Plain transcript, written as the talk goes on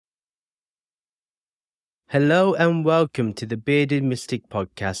Hello and welcome to the Bearded Mystic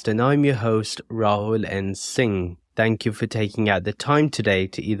Podcast, and I'm your host, Rahul N. Singh. Thank you for taking out the time today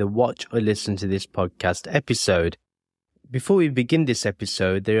to either watch or listen to this podcast episode. Before we begin this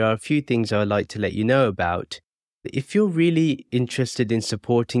episode, there are a few things I would like to let you know about. If you're really interested in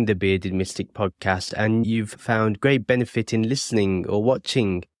supporting the Bearded Mystic Podcast and you've found great benefit in listening or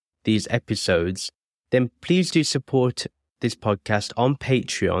watching these episodes, then please do support this podcast on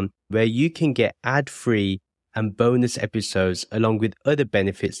Patreon, where you can get ad-free and bonus episodes along with other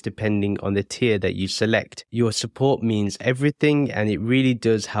benefits depending on the tier that you select. Your support means everything, and it really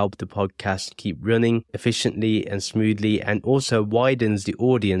does help the podcast keep running efficiently and smoothly, and also widens the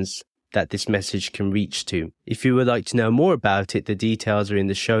audience that this message can reach to. If you would like to know more about it, the details are in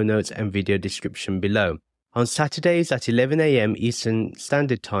the show notes and video description below. On Saturdays at 11 a.m. Eastern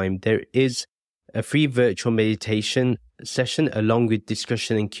Standard Time, there is a free virtual meditation session along with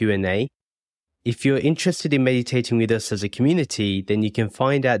discussion and Q&A. If you're interested in meditating with us as a community, then you can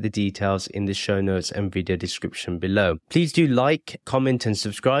find out the details in the show notes and video description below. Please do like, comment and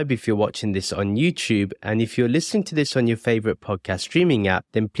subscribe if you're watching this on YouTube. And if you're listening to this on your favorite podcast streaming app,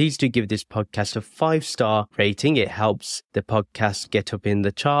 then please do give this podcast a 5-star rating. It helps the podcast get up in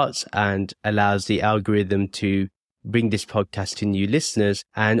the charts and allows the algorithm to bring this podcast to new listeners.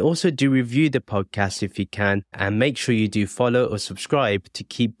 And also do review the podcast if you can, and make sure you do follow or subscribe to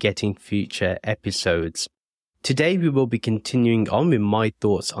keep getting future episodes. Today we will be continuing on with my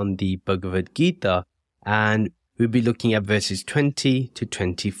thoughts on the Bhagavad Gita, and we'll be looking at verses 20 to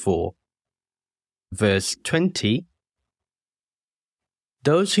 24. Verse 20: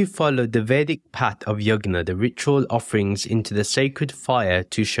 Those who follow the Vedic path of yajna, the ritual offerings into the sacred fire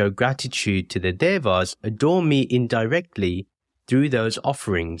to show gratitude to the devas, adore me indirectly through those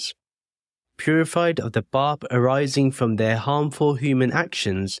offerings. Purified of the pap arising from their harmful human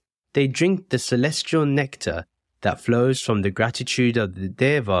actions, they drink the celestial nectar that flows from the gratitude of the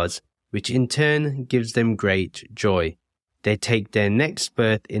devas, which in turn gives them great joy. They take their next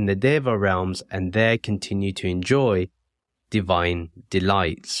birth in the deva realms and there continue to enjoy divine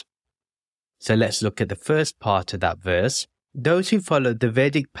delights. So let's look at the first part of that verse. Those who follow the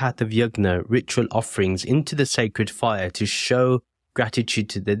Vedic path of yajna, ritual offerings into the sacred fire to show gratitude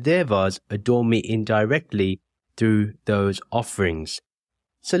to the devas, adore me indirectly through those offerings.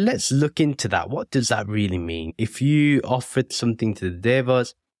 So let's look into that. What does that really mean? If you offered something to the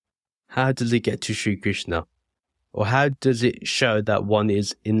devas, how does it get to Sri Krishna? Or how does it show that one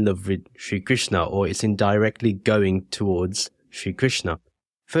is in love with Sri Krishna, or is indirectly going towards Sri Krishna?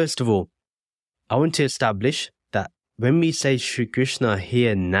 First of all, I want to establish that when we say Sri Krishna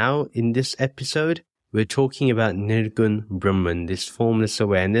here now in this episode, we're talking about Nirgun Brahman, this formless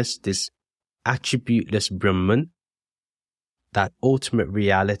awareness, this attributeless Brahman, that ultimate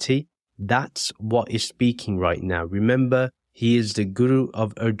reality. That's what is speaking right now. Remember, he is the Guru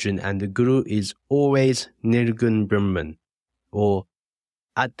of Arjuna, and the Guru is always Nirgun Brahman, or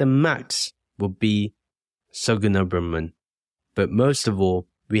at the max would be Saguna Brahman. But most of all,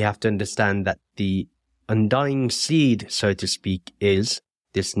 we have to understand that the undying seed, so to speak, is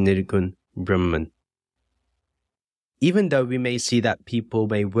this Nirgun Brahman. Even though we may see that people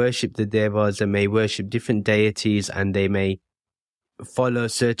may worship the devas and may worship different deities, and they may follow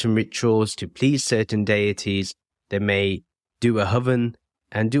certain rituals to please certain deities, they may do a havan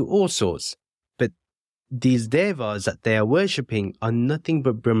and do all sorts. But these devas that they are worshipping are nothing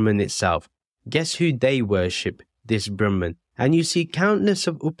but Brahman itself. Guess who they worship? This Brahman. And you see countless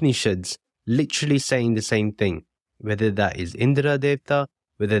of Upanishads literally saying the same thing. Whether that is Indra Devta,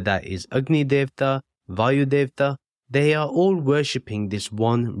 whether that is Agni Devta, Vayu Devta, they are all worshipping this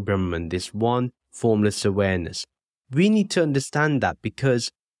one Brahman, this one formless awareness. We need to understand that, because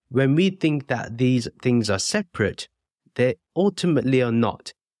when we think that these things are separate, they ultimately are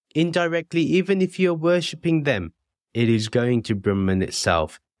not. Indirectly, even if you're worshipping them, it is going to Brahman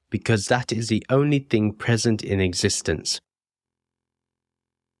itself, because that is the only thing present in existence.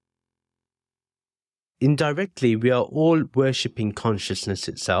 Indirectly, we are all worshipping consciousness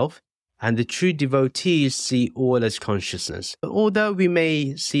itself, and the true devotees see all as consciousness. Although we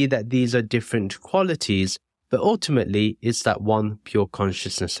may see that these are different qualities, but ultimately it's that one pure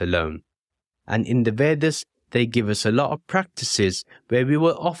consciousness alone. And in the Vedas, they give us a lot of practices where we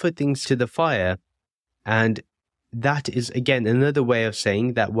will offer things to the fire. And that is, again, another way of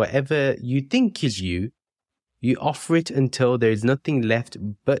saying that whatever you think is you, you offer it until there is nothing left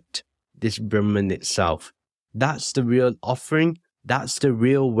but this Brahman itself. That's the real offering. That's the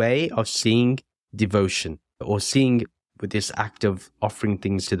real way of seeing devotion, or seeing with this act of offering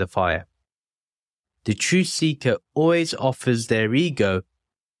things to the fire. The true seeker always offers their ego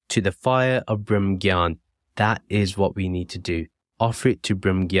to the fire of Brahmgyan, That is what we need to do. Offer it to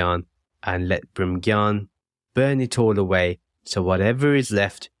Brahmgyan and let Brahmgyan burn it all away, so whatever is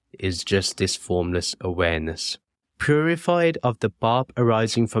left is just this formless awareness. Purified of the pap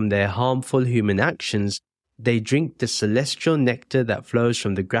arising from their harmful human actions, they drink the celestial nectar that flows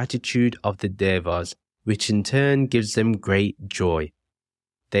from the gratitude of the devas, which in turn gives them great joy.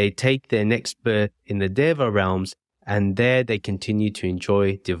 They take their next birth in the deva realms, and there they continue to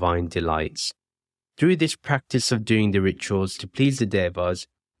enjoy divine delights. Through this practice of doing the rituals to please the devas,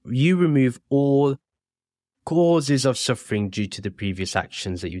 you remove all causes of suffering due to the previous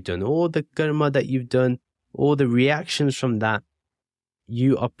actions that you've done, all the karma that you've done, all the reactions from that.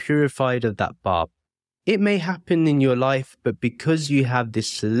 You are purified of that pap. It may happen in your life, but because you have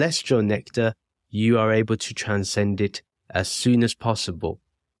this celestial nectar, you are able to transcend it as soon as possible.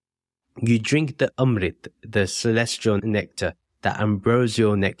 You drink the amrit, the celestial nectar, the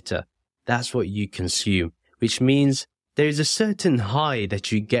ambrosial nectar. That's what you consume, which means there is a certain high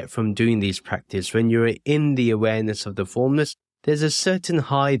that you get from doing these practices. When you're in the awareness of the formless, there's a certain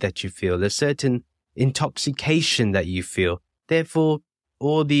high that you feel, a certain intoxication that you feel. Therefore,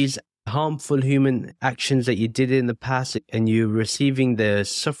 all these harmful human actions that you did in the past and you're receiving the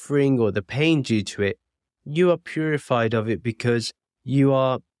suffering or the pain due to it, you are purified of it because you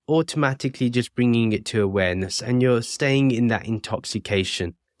are automatically just bringing it to awareness and you're staying in that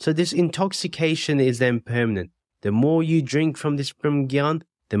intoxication. So this intoxication is then permanent. The more you drink from this Brahmgyan,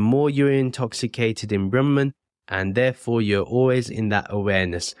 the more you're intoxicated in Brahman, and therefore you're always in that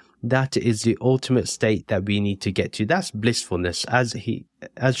awareness. That is the ultimate state that we need to get to. That's blissfulness. As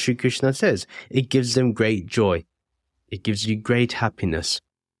Sri Krishna says, it gives them great joy. It gives you great happiness.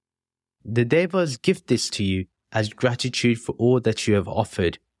 The devas gift this to you as gratitude for all that you have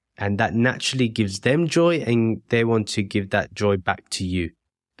offered, and that naturally gives them joy, and they want to give that joy back to you,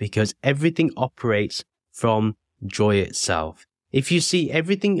 because everything operates from joy itself. If you see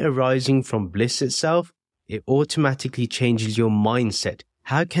everything arising from bliss itself, it automatically changes your mindset.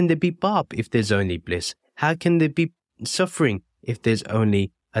 How can there be pap if there's only bliss? How can there be suffering if there's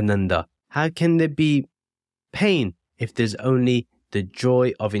only ananda? How can there be pain if there's only the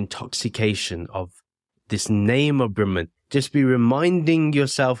joy of intoxication, of this name of Brahman? Just be reminding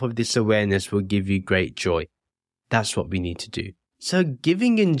yourself of this awareness will give you great joy. That's what we need to do. So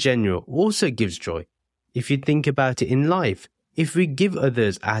giving in general also gives joy. If you think about it in life, if we give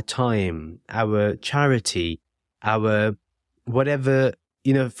others our time, our charity, our whatever,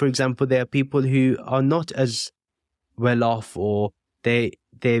 for example, there are people who are not as well off, or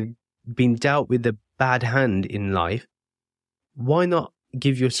they've been dealt with a bad hand in life. Why not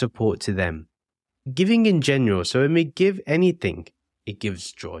give your support to them? Giving in general. So when we give anything, it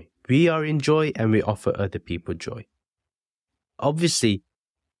gives joy. We are in joy and we offer other people joy. Obviously,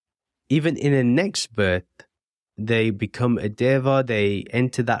 even in the next birth, they become a deva, they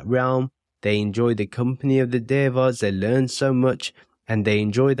enter that realm, they enjoy the company of the devas, they learn so much, and they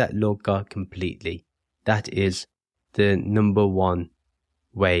enjoy that loka completely. That is the number one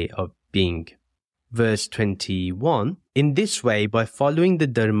way of being. Verse 21, in this way, by following the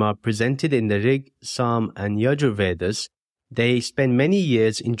dharma presented in the Rig, Sam and Yajurvedas, they spend many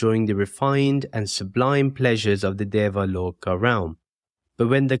years enjoying the refined and sublime pleasures of the Deva Loka realm. But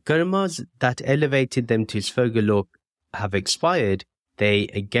when the karmas that elevated them to Svargalok have expired, they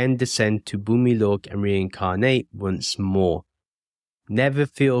again descend to Bhumilok and reincarnate once more. Never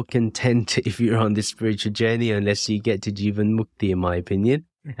feel content if you're on this spiritual journey unless you get to Jivan Mukti, in my opinion.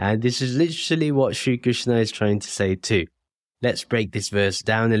 And this is literally what Sri Krishna is trying to say too. Let's break this verse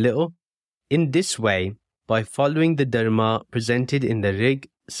down a little. In this way, by following the dharma presented in the Rig,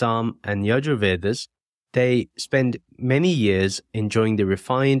 Sam and Yajurvedas, they spend many years enjoying the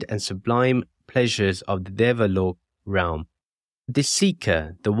refined and sublime pleasures of the Devalok realm. This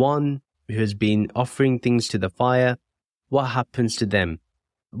seeker, the one who has been offering things to the fire, what happens to them?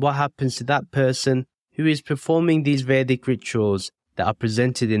 What happens to that person who is performing these Vedic rituals that are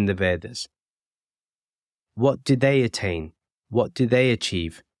presented in the Vedas? What do they attain? What do they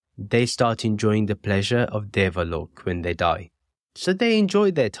achieve? They start enjoying the pleasure of Devalok when they die. So they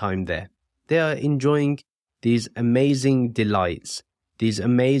enjoy their time there. They are enjoying these amazing delights, these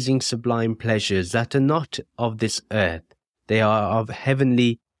amazing sublime pleasures that are not of this earth. They are of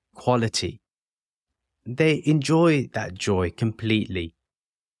heavenly quality. They enjoy that joy completely.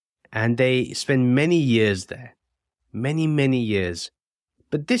 And they spend many years there. Many, many years.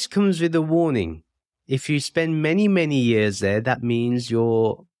 But this comes with a warning. If you spend many, many years there, that means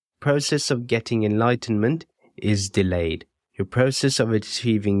your process of getting enlightenment is delayed. Your process of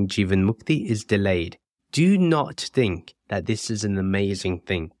achieving Jivan Mukti is delayed. Do not think that this is an amazing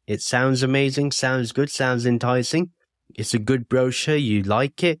thing. It sounds amazing, sounds good, sounds enticing. It's a good brochure, you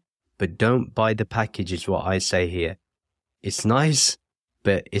like it, but don't buy the package is what I say here. It's nice,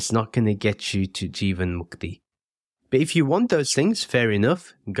 but it's not going to get you to Jivan Mukti. But if you want those things, fair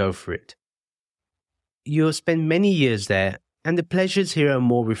enough, go for it. You'll spend many years there, and the pleasures here are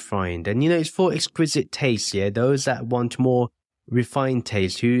more refined. And it's for exquisite taste, yeah? Those that want more refined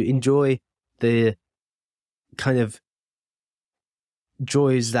taste, who enjoy the kind of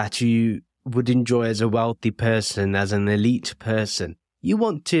joys that you would enjoy as a wealthy person, as an elite person. You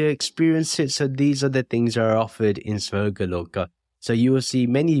want to experience it, so these are the things that are offered in Svargaloka. So you will see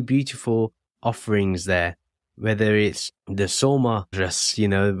many beautiful offerings there, whether it's the Soma Ras,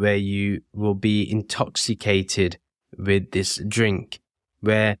 where you will be intoxicated with this drink,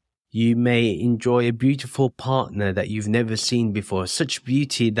 where you may enjoy a beautiful partner that you've never seen before, such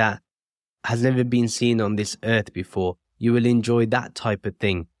beauty that has never been seen on this earth before. You will enjoy that type of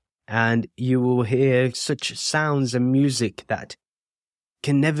thing. And you will hear such sounds and music that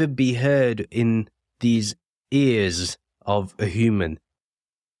can never be heard in these ears of a human.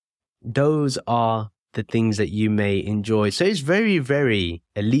 Those are the things that you may enjoy. So it's very, very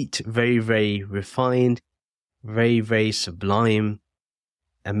elite, very, very refined, very, very sublime,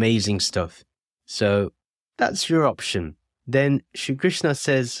 amazing stuff. So that's your option. Then Shri Krishna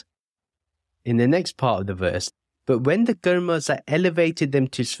says in the next part of the verse, but when the karmas that elevated them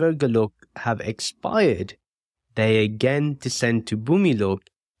to Svargalok have expired, they again descend to Bhumilok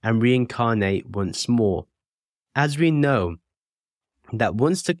and reincarnate once more. As we know that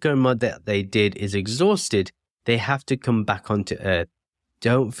once the karma that they did is exhausted, they have to come back onto earth.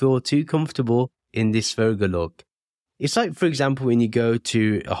 Don't feel too comfortable in this Svargalok. It's like, for example, when you go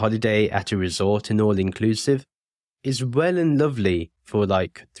to a holiday at a resort, an all-inclusive, it's well and lovely for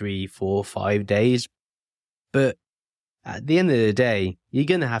like 3, 4, 5 days. But at the end of the day, you're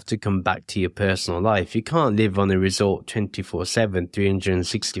going to have to come back to your personal life. You can't live on a resort 24/7,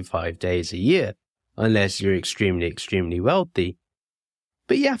 365 days a year, unless you're extremely, extremely wealthy.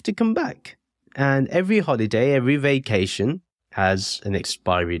 But you have to come back. And every holiday, every vacation has an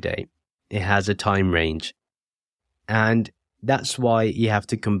expiry date. It has a time range. And that's why you have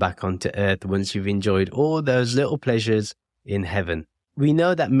to come back onto earth once you've enjoyed all those little pleasures in heaven. We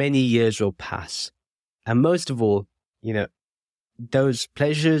know that many years will pass. And most of all, those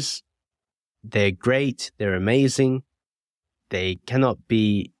pleasures, they're great, they're amazing. They cannot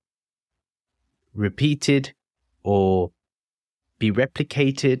be repeated or be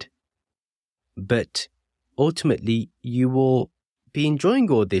replicated. But ultimately, you will be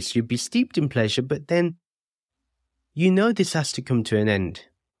enjoying all this. You'll be steeped in pleasure, but then this has to come to an end.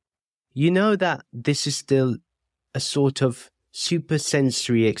 You know that this is still a sort of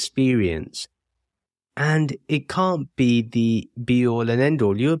supersensory experience. And it can't be the be-all and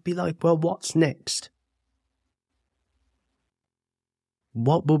end-all. You'll be like, well, what's next?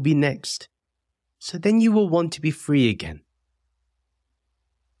 What will be next? So then you will want to be free again.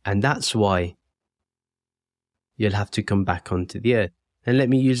 And that's why you'll have to come back onto the earth. And let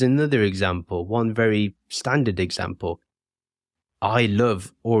me use another example, one very standard example. I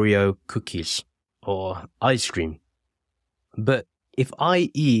love Oreo cookies or ice cream. But if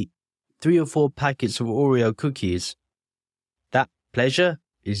I eat 3 or 4 packets of Oreo cookies, that pleasure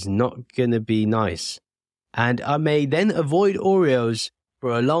is not going to be nice. And I may then avoid Oreos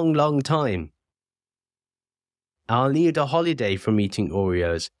for a long, long time. I'll need a holiday from eating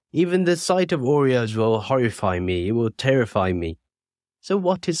Oreos. Even the sight of Oreos will horrify me. It will terrify me. So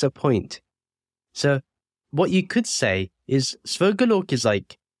what is the point? So what you could say is Svargalok is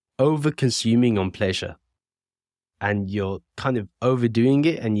like over-consuming on pleasure. And you're kind of overdoing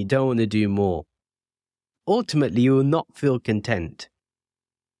it and you don't want to do more. Ultimately, you will not feel content.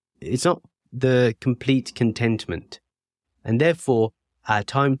 It's not the complete contentment. And therefore, our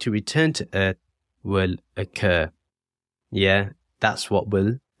time to return to earth will occur. Yeah, that's what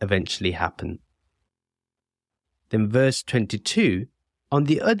will eventually happen. Then verse 22, on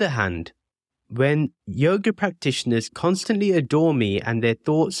the other hand, when yoga practitioners constantly adore me and their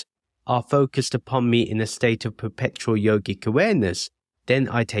thoughts are focused upon me in a state of perpetual yogic awareness, then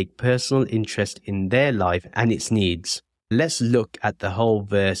I take personal interest in their life and its needs. Let's look at the whole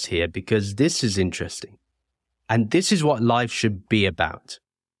verse here because this is interesting. And this is what life should be about.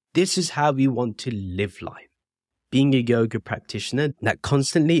 This is how we want to live life. Being a yoga practitioner that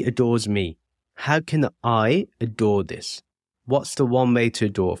constantly adores me. How can I adore this? What's the one way to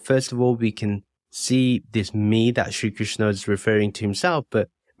adore? First of all, we can see this me that Sri Krishna is referring to himself, but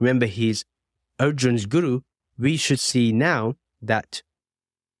remember, he's Arjun's guru. We should see now that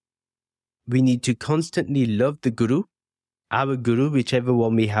we need to constantly love the Guru, our Guru, whichever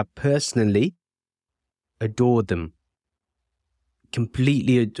one we have personally, adore them,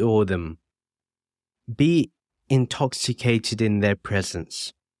 completely adore them, be intoxicated in their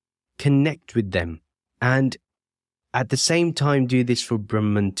presence, connect with them, and at the same time do this for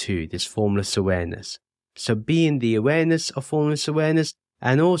Brahman too, this formless awareness. So be in the awareness of formless awareness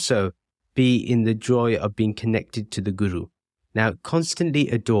and also be in the joy of being connected to the Guru. Now, constantly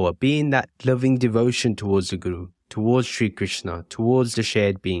adore, be in that loving devotion towards the Guru, towards Sri Krishna, towards the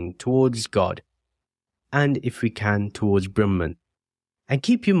shared being, towards God, and if we can, towards Brahman. And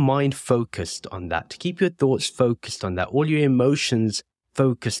keep your mind focused on that. Keep your thoughts focused on that. All your emotions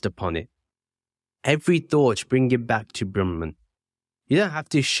focused upon it. Every thought, bring it back to Brahman. You don't have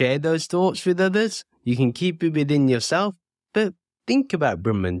to share those thoughts with others. You can keep it within yourself, but think about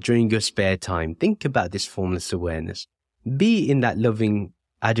Brahman during your spare time. Think about this formless awareness. Be in that loving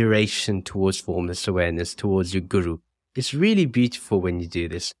adoration towards formless awareness, towards your Guru. It's really beautiful when you do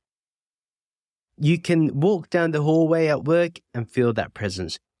this. You can walk down the hallway at work and feel that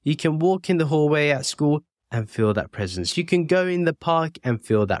presence. You can walk in the hallway at school and feel that presence. You can go in the park and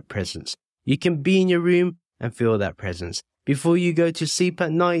feel that presence. You can be in your room and feel that presence. Before you go to sleep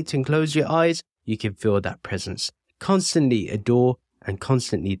at night and close your eyes, you can feel that presence. Constantly adore and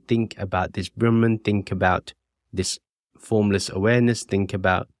constantly think about this Brahman, think about this formless awareness, think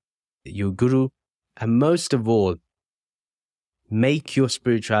about your Guru, and most of all, make your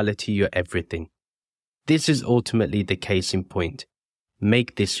spirituality your everything. This is ultimately the case in point.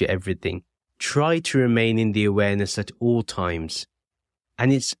 Make this your everything. Try to remain in the awareness at all times.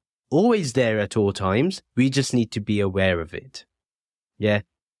 And it's always there at all times. We just need to be aware of it. Yeah.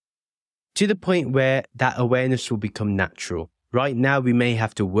 To the point where that awareness will become natural. Right now, we may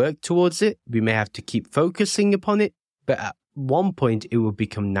have to work towards it. We may have to keep focusing upon it. But at one point, it will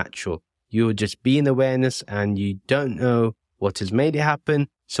become natural. You'll just be in awareness and you don't know what has made it happen.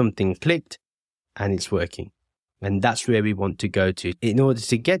 Something clicked and it's working. And that's where we want to go to. In order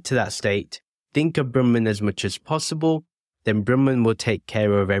to get to that state, think of Brahman as much as possible. Then Brahman will take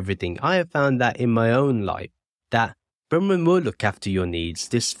care of everything. I have found that in my own life, that Brahman will look after your needs.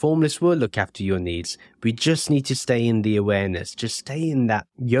 This formless will look after your needs. We just need to stay in the awareness. Just stay in that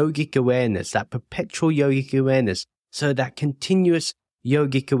yogic awareness, that perpetual yogic awareness. So that continuous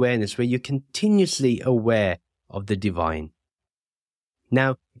yogic awareness where you're continuously aware of the divine.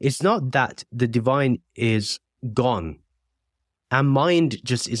 Now, it's not that the divine is gone. Our mind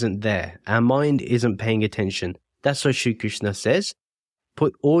just isn't there. Our mind isn't paying attention. That's what Sri Krishna says.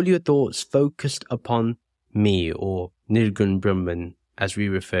 Put all your thoughts focused upon me, or Nirgun Brahman, as we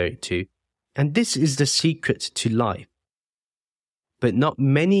refer it to. And this is the secret to life. But not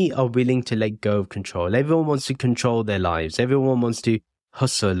many are willing to let go of control. Everyone wants to control their lives. Everyone wants to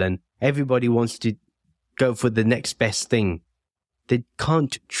hustle and everybody wants to go for the next best thing. They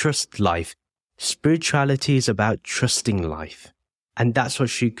can't trust life. Spirituality is about trusting life. And that's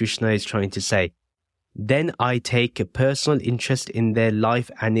what Sri Krishna is trying to say. Then I take a personal interest in their life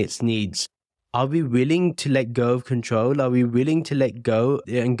and its needs. Are we willing to let go of control? Are we willing to let go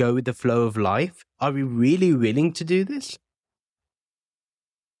and go with the flow of life? Are we really willing to do this?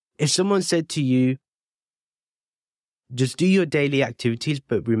 If someone said to you, just do your daily activities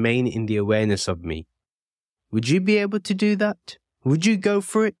but remain in the awareness of me, would you be able to do that? Would you go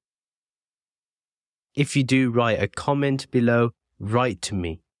for it? If you do, write a comment below, write to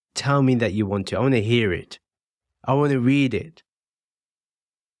me. Tell me that you want to. I want to hear it. I want to read it.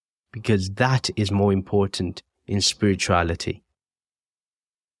 Because that is more important in spirituality.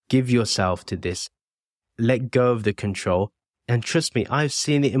 Give yourself to this. Let go of the control. And trust me, I've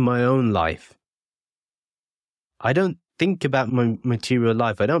seen it in my own life. I don't think about my material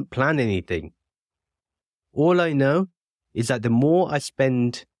life. I don't plan anything. All I know is that the more I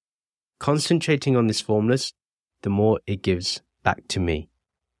spend concentrating on this formless, the more it gives back to me.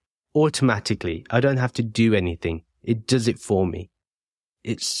 Automatically. I don't have to do anything. It does it for me.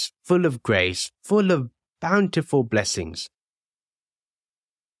 It's full of grace, full of bountiful blessings.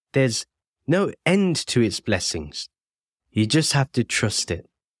 There's no end to its blessings. You just have to trust it.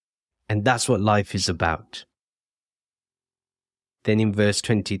 And that's what life is about. Then in verse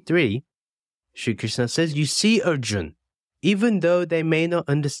 23, Sri Krishna says, you see, Arjun, even though they may not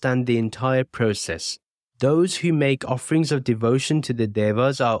understand the entire process, those who make offerings of devotion to the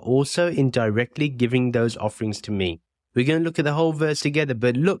Devas are also indirectly giving those offerings to me. We're going to look at the whole verse together,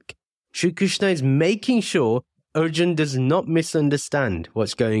 but look, Sri Krishna is making sure Arjun does not misunderstand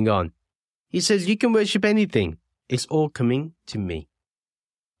what's going on. He says, you can worship anything. It's all coming to me.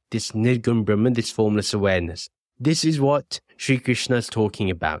 This Nirgun Brahman, this formless awareness. This is what Sri Krishna is talking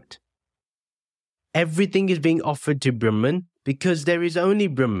about. Everything is being offered to Brahman because there is only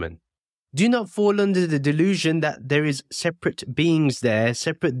Brahman. Do not fall under the delusion that there is separate beings there,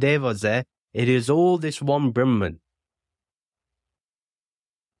 separate devas there. It is all this one Brahman.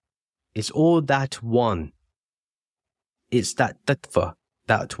 It's all that one. It's that tattva,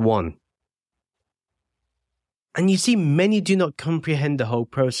 that one. And you see, many do not comprehend the whole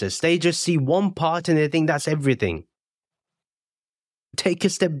process. They just see one part and they think that's everything. Take a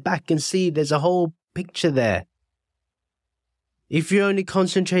step back and see there's a whole picture there. If you're only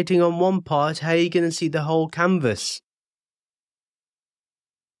concentrating on one part, how are you going to see the whole canvas?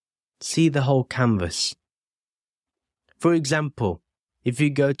 See the whole canvas. For example, if you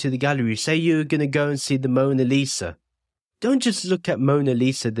go to the gallery, say you're going to go and see the Mona Lisa. Don't just look at Mona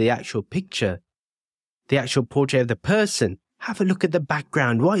Lisa, the actual picture, the actual portrait of the person. Have a look at the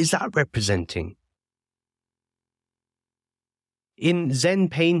background. What is that representing? In Zen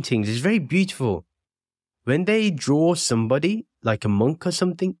paintings, it's very beautiful. When they draw somebody, like a monk or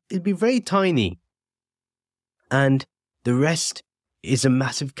something, it'd be very tiny. And the rest is a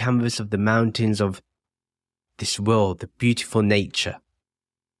massive canvas of the mountains of this world, the beautiful nature.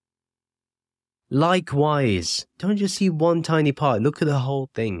 Likewise, don't just see one tiny part, look at the whole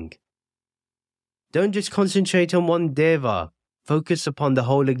thing. Don't just concentrate on one deva, focus upon the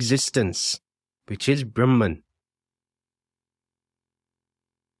whole existence, which is Brahman.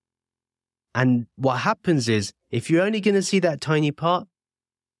 And what happens is, if you're only going to see that tiny part,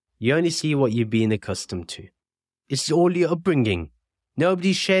 you only see what you've been accustomed to. It's all your upbringing.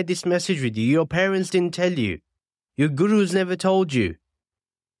 Nobody shared this message with you. Your parents didn't tell you. Your gurus never told you.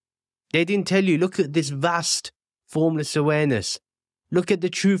 They didn't tell you, look at this vast, formless awareness. Look at the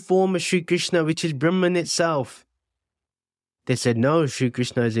true form of Sri Krishna, which is Brahman itself. They said, no, Sri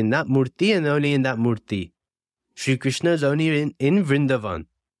Krishna is in that murti and only in that murti. Sri Krishna is only in Vrindavan.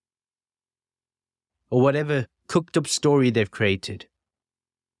 Or whatever cooked up story they've created.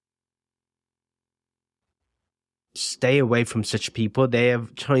 Stay away from such people. They are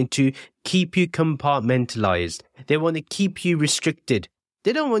trying to keep you compartmentalized. They want to keep you restricted.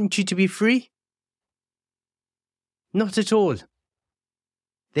 They don't want you to be free. Not at all.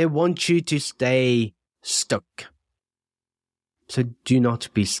 They want you to stay stuck. So do not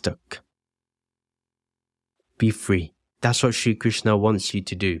be stuck. Be free. That's what Sri Krishna wants you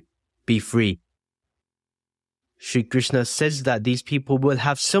to do. Be free. Sri Krishna says that these people will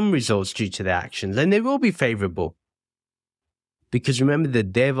have some results due to their actions, and they will be favorable. Because remember, the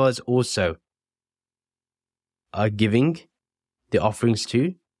devas also are giving the offerings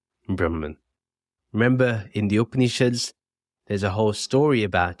to Brahman. Remember, in the Upanishads, there's a whole story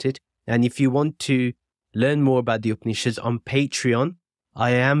about it. And if you want to learn more about the Upanishads on Patreon,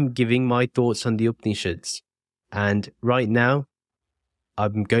 I am giving my thoughts on the Upanishads. And right now,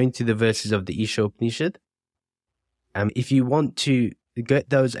 I'm going through the verses of the Isha Upanishad. If you want to get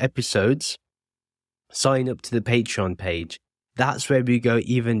those episodes, sign up to the Patreon page. That's where we go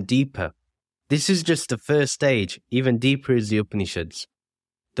even deeper. This is just the first stage. Even deeper is the Upanishads.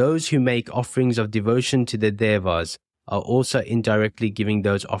 Those who make offerings of devotion to the devas are also indirectly giving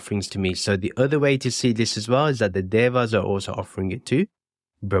those offerings to me. So the other way to see this as well is that the devas are also offering it to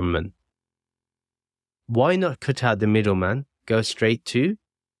Brahman. Why not cut out the middleman? Go straight to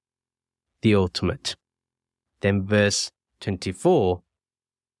the ultimate. Then verse 24,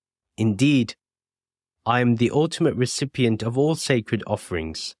 indeed, I am the ultimate recipient of all sacred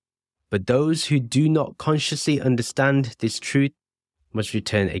offerings, but those who do not consciously understand this truth must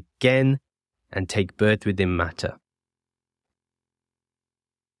return again and take birth within matter.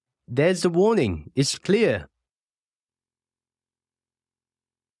 There's the warning. It's clear.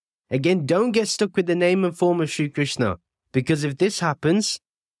 Again, don't get stuck with the name and form of Sri Krishna, because if this happens,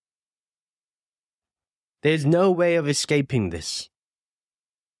 there's no way of escaping this.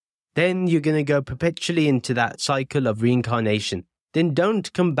 Then you're going to go perpetually into that cycle of reincarnation. Then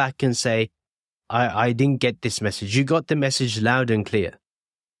don't come back and say, I didn't get this message. You got the message loud and clear.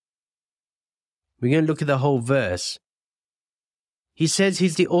 We're going to look at the whole verse. He says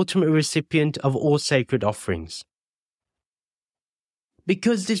he's the ultimate recipient of all sacred offerings.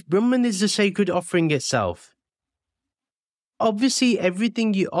 Because this Brahman is the sacred offering itself. Obviously,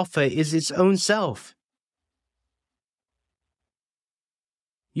 everything you offer is its own self.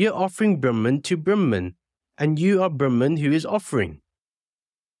 You're offering Brahman to Brahman, and you are Brahman who is offering.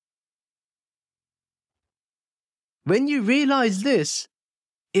 When you realize this,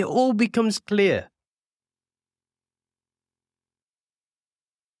 it all becomes clear.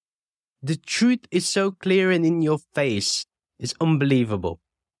 The truth is so clear and in your face, it's unbelievable.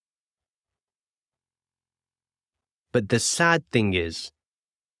 But the sad thing is,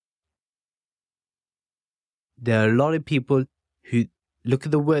 there are a lot of people who, look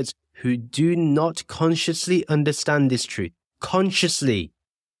at the words, who do not consciously understand this truth. Consciously.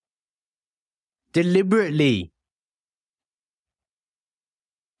 Deliberately.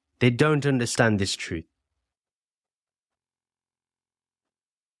 They don't understand this truth.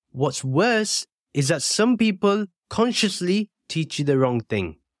 What's worse is that some people consciously teach you the wrong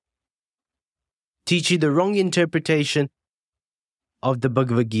thing. Teach you the wrong interpretation of the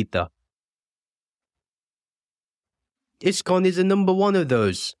Bhagavad Gita. ISKCON is the number one of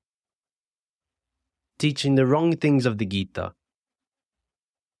those. Teaching the wrong things of the Gita.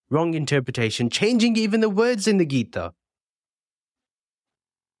 Wrong interpretation, changing even the words in the Gita.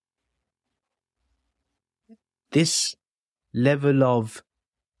 This level of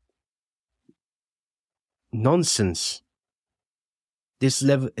nonsense, this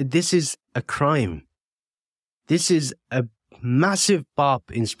is a crime. This is a massive pap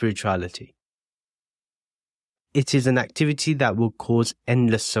in spirituality. It is an activity that will cause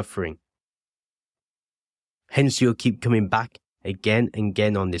endless suffering. Hence, you'll keep coming back again and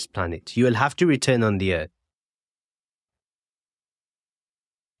again on this planet. You will have to return on the earth.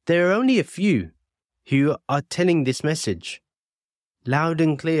 There are only a few who are telling this message loud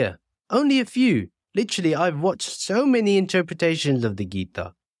and clear. Only a few. Literally, I've watched so many interpretations of the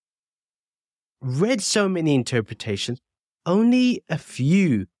Gita. Read so many interpretations. Only a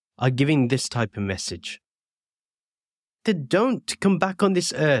few are giving this type of message. They don't come back on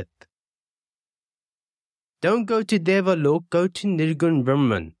this earth. Don't go to Devalok, go to Nirgun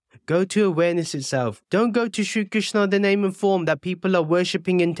Brahman. Go to awareness itself. Don't go to Sri Krishna, the name and form that people are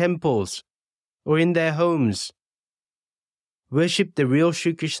worshipping in temples or in their homes. Worship the real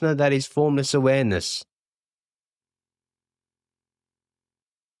Sri Krishna that is formless awareness.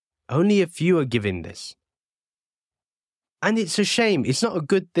 Only a few are giving this. And it's a shame. It's not a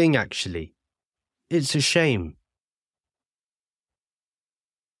good thing, actually. It's a shame.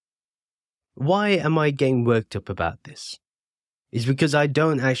 Why am I getting worked up about this? It's because I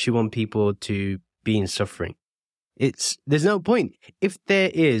don't actually want people to be in suffering. There's no point. If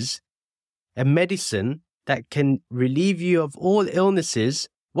there is a medicine that can relieve you of all illnesses,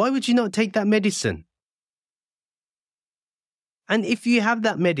 why would you not take that medicine? And if you have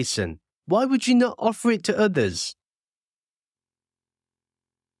that medicine, why would you not offer it to others?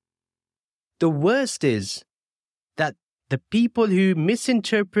 The worst is that the people who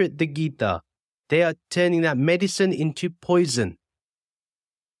misinterpret the Gita, they are turning that medicine into poison.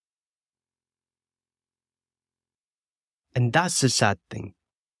 And that's the sad thing.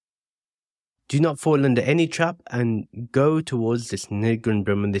 Do not fall under any trap and go towards this Nirgun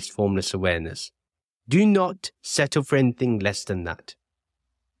Brahman, this formless awareness. Do not settle for anything less than that.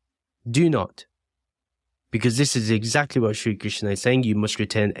 Do not. Because this is exactly what Sri Krishna is saying. You must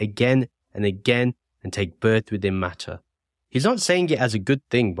return again and again and take birth within matter. He's not saying it as a good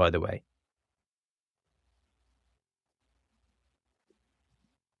thing, by the way.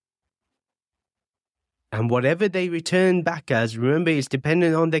 And whatever they return back as, remember, it's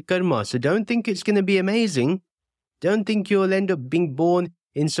dependent on their karma. So don't think it's going to be amazing. Don't think you'll end up being born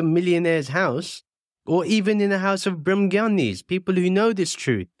in some millionaire's house, or even in a house of Brahmgyanis, people who know this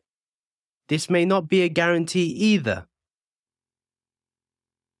truth. This may not be a guarantee either.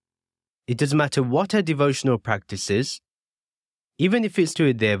 It doesn't matter what our devotional practice is, even if it's to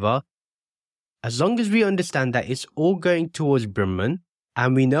a deva, as long as we understand that it's all going towards Brahman,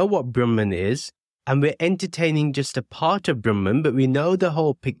 and we know what Brahman is, and we're entertaining just a part of Brahman, but we know the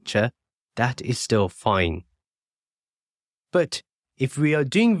whole picture, that is still fine. But if we are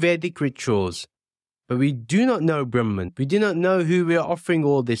doing Vedic rituals, but we do not know Brahman, we do not know who we are offering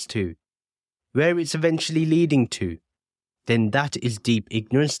all this to, where it's eventually leading to, then that is deep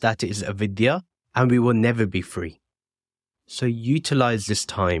ignorance, that is avidya, and we will never be free. So utilize this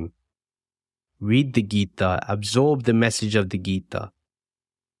time. Read the Gita, absorb the message of the Gita,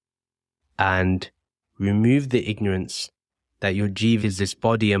 and remove the ignorance that your jiva is this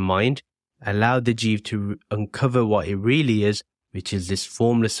body and mind. Allow the jiva to uncover what it really is, which is this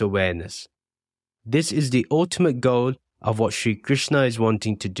formless awareness. This is the ultimate goal of what Sri Krishna is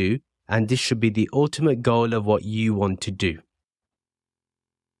wanting to do, and this should be the ultimate goal of what you want to do.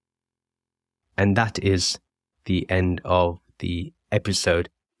 And that is the end of the episode.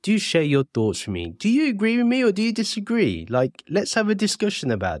 Do share your thoughts with me. Do you agree with me or do you disagree? Let's have a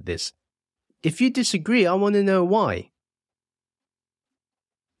discussion about this. If you disagree, I want to know why.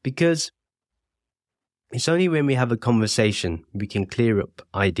 Because it's only when we have a conversation we can clear up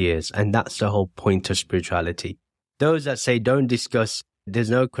ideas, and that's the whole point of spirituality. Those that say don't discuss, there's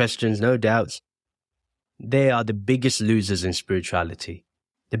no questions, no doubts, they are the biggest losers in spirituality.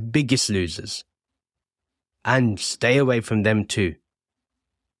 The biggest losers. And stay away from them too.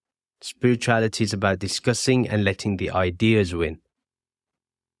 Spirituality is about discussing and letting the ideas win.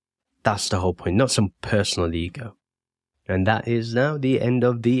 That's the whole point, not some personal ego. And that is now the end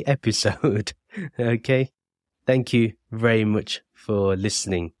of the episode. Okay? Thank you very much for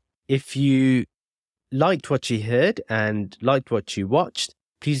listening. If you liked what you heard and liked what you watched,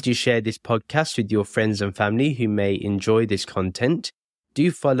 please do share this podcast with your friends and family who may enjoy this content.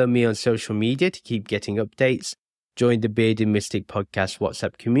 Do follow me on social media to keep getting updates. Join the Bearded Mystic Podcast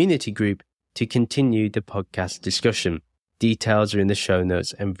WhatsApp community group to continue the podcast discussion. Details are in the show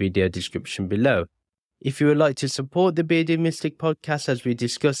notes and video description below. If you would like to support the Bearded Mystic Podcast as we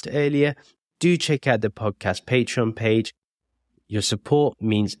discussed earlier, do check out the podcast Patreon page. Your support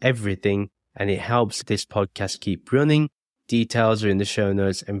means everything and it helps this podcast keep running. Details are in the show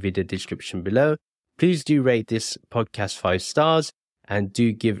notes and video description below. Please do rate this podcast 5 stars and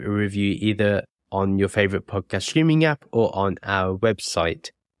do give a review either on your favorite podcast streaming app or on our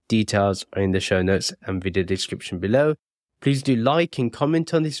website. Details are in the show notes and video description below. Please do like and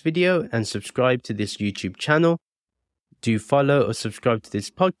comment on this video and subscribe to this YouTube channel. Do follow or subscribe to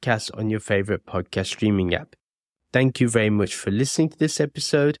this podcast on your favorite podcast streaming app. Thank you very much for listening to this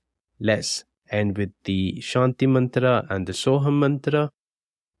episode. Let's end with the Shanti mantra and the Soham mantra.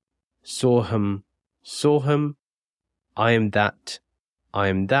 Soham, Soham, I am that, I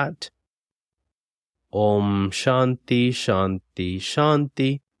am that. Om Shanti, Shanti,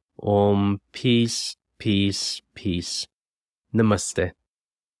 Shanti. Om Peace, Peace, Peace. Namaste.